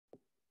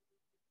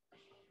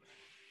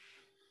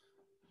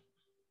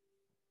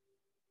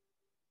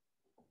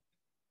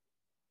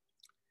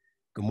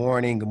Good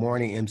morning,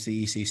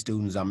 MCEC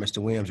students. I'm Mr.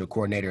 Williams, your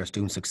coordinator of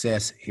student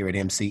success here at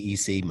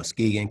MCEC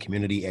Muskegon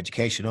Community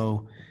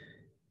Educational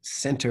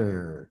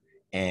Center.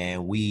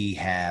 And we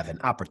have an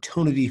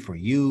opportunity for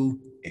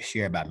you. It's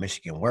shared by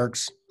Michigan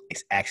Works.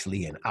 It's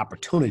actually an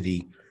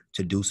opportunity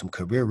to do some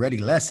career ready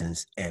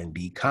lessons and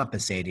be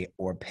compensated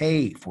or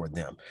paid for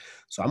them.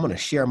 So I'm going to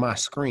share my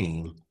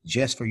screen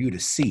just for you to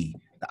see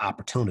the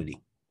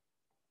opportunity.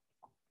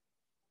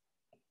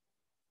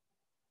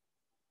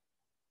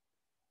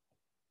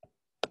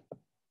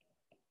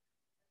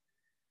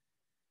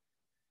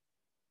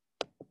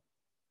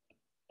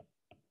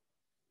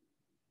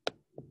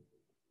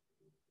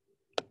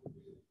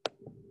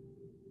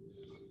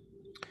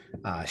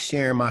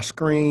 Sharing my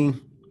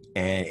screen,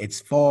 and it's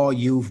Fall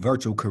Youth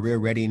Virtual Career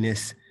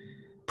Readiness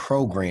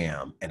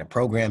Program. And the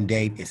program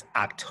date is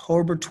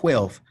October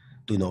 12th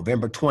through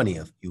November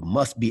 20th. You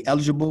must be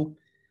eligible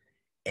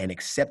and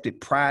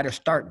accepted prior to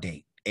start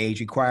date. Age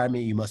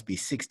requirement, you must be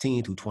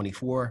 16 to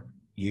 24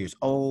 years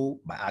old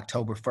by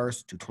October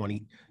 1st to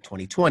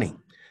 2020.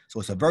 So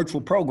it's a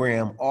virtual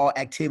program. All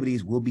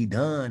activities will be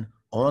done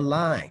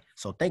online.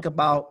 So think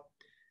about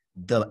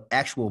the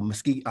actual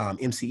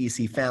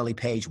MCEC family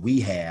page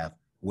we have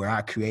where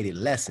I created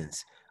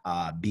lessons,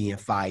 being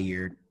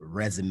fired,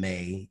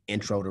 resume,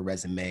 intro to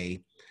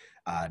resume,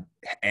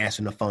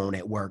 answering the phone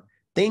at work,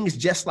 things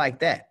just like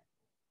that.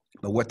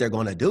 But what they're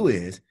going to do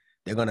is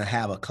they're going to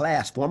have a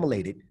class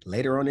formulated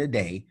later on in the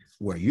day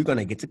where you're going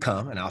to get to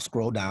come, and I'll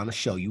scroll down to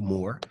show you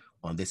more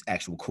on this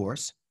actual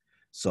course.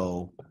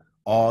 So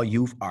all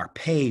youth are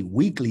paid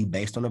weekly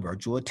based on the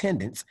virtual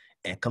attendance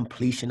and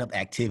completion of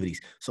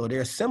activities. So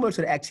they're similar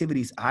to the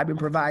activities I've been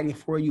providing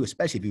for you,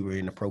 especially if you were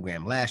in the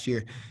program last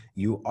year.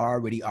 You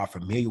already are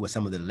familiar with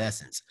some of the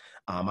lessons.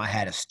 I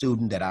had a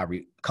student that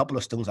couple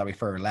of students I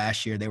referred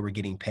last year. They were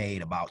getting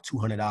paid about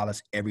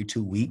 $200 every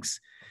 2 weeks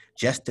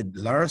just to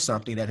learn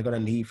something that they're going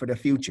to need for the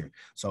future.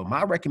 So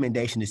my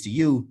recommendation is to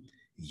you,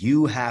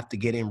 you have to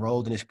get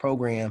enrolled in this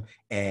program.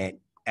 And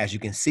as you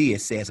can see,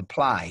 it says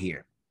apply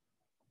here.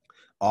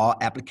 All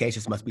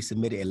applications must be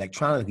submitted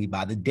electronically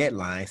by the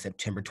deadline,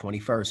 September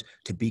 21st,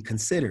 to be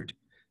considered.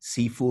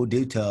 See full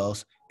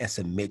details and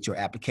submit your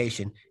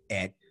application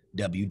at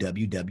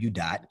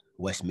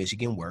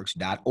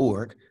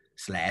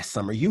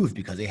www.westmichiganworks.org/summer youth,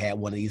 because they had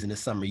one of these in the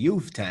summer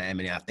youth time,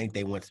 and I think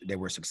they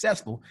were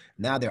successful.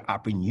 Now they're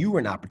offering you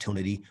an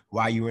opportunity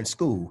while you're in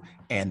school,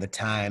 and the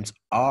times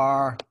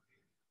are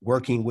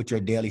working with your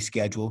daily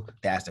schedule.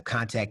 That's the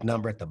contact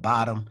number at the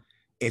bottom.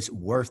 It's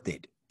worth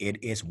it.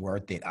 It is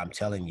worth it. I'm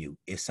telling you,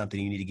 it's something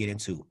you need to get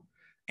into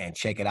and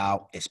check it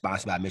out. It's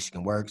sponsored by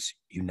Michigan Works,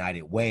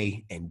 United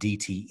Way, and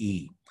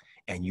DTE.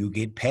 And you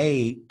get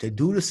paid to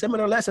do the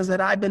similar lessons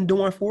that I've been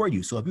doing for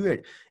you. So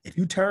if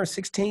you turn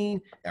 16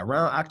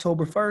 around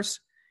October 1st,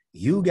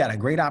 you got a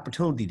great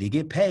opportunity to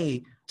get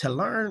paid to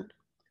learn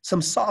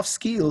some soft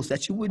skills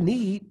that you would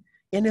need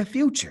in the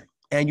future.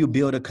 And you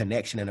build a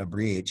connection and a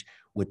bridge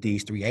with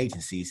these three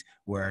agencies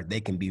where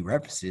they can be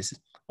references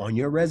on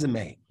your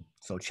resume.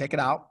 So check it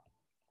out.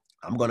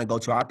 I'm going to go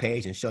to our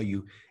page and show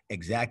you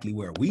exactly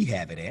where we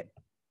have it at.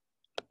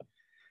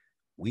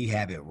 We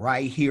have it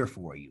right here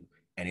for you.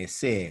 And it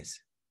says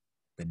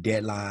the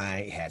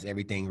deadline has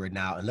everything written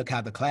out. And look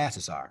how the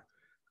classes are.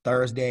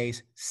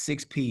 Thursdays,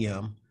 6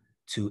 p.m.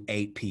 to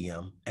 8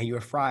 p.m. and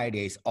your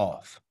Fridays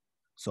off.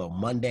 So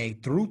Monday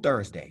through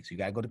Thursday. So you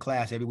got to go to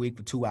class every week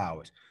for 2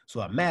 hours.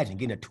 So imagine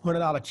getting a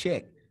 $200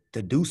 check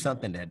to do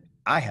something that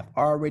I have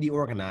already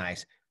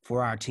organized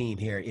for our team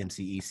here at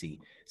MCEC.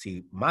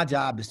 See, my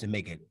job is to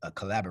make it a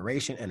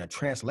collaboration and a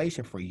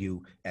translation for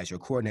you as your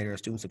coordinator of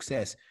student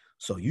success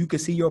so you can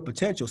see your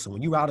potential. So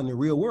when you're out in the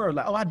real world,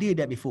 like, oh, I did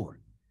that before.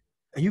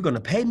 And you're going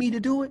to pay me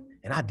to do it?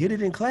 And I did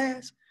it in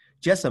class?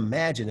 Just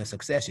imagine the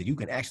success that you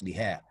can actually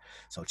have.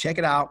 So check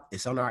it out.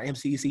 It's on our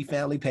MCEC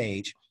family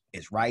page.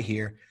 It's right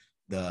here.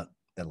 The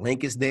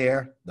link is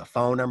there. The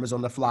phone number's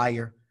on the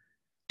flyer.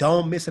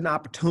 Don't miss an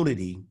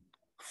opportunity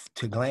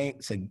to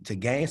gain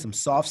some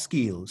soft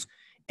skills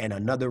and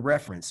another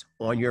reference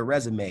on your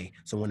resume.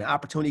 So when the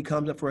opportunity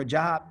comes up for a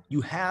job, you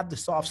have the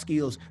soft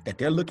skills that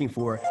they're looking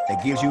for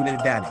that gives you an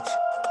advantage.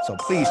 So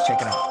please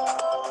check it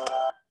out.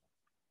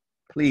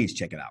 Please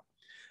check it out.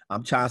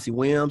 I'm Chauncey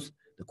Williams,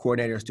 the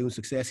coordinator of student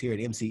success here at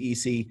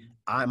MCEC.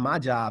 My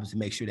job is to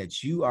make sure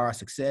that you are a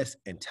success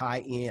and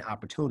tie in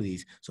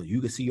opportunities so you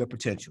can see your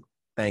potential.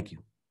 Thank you.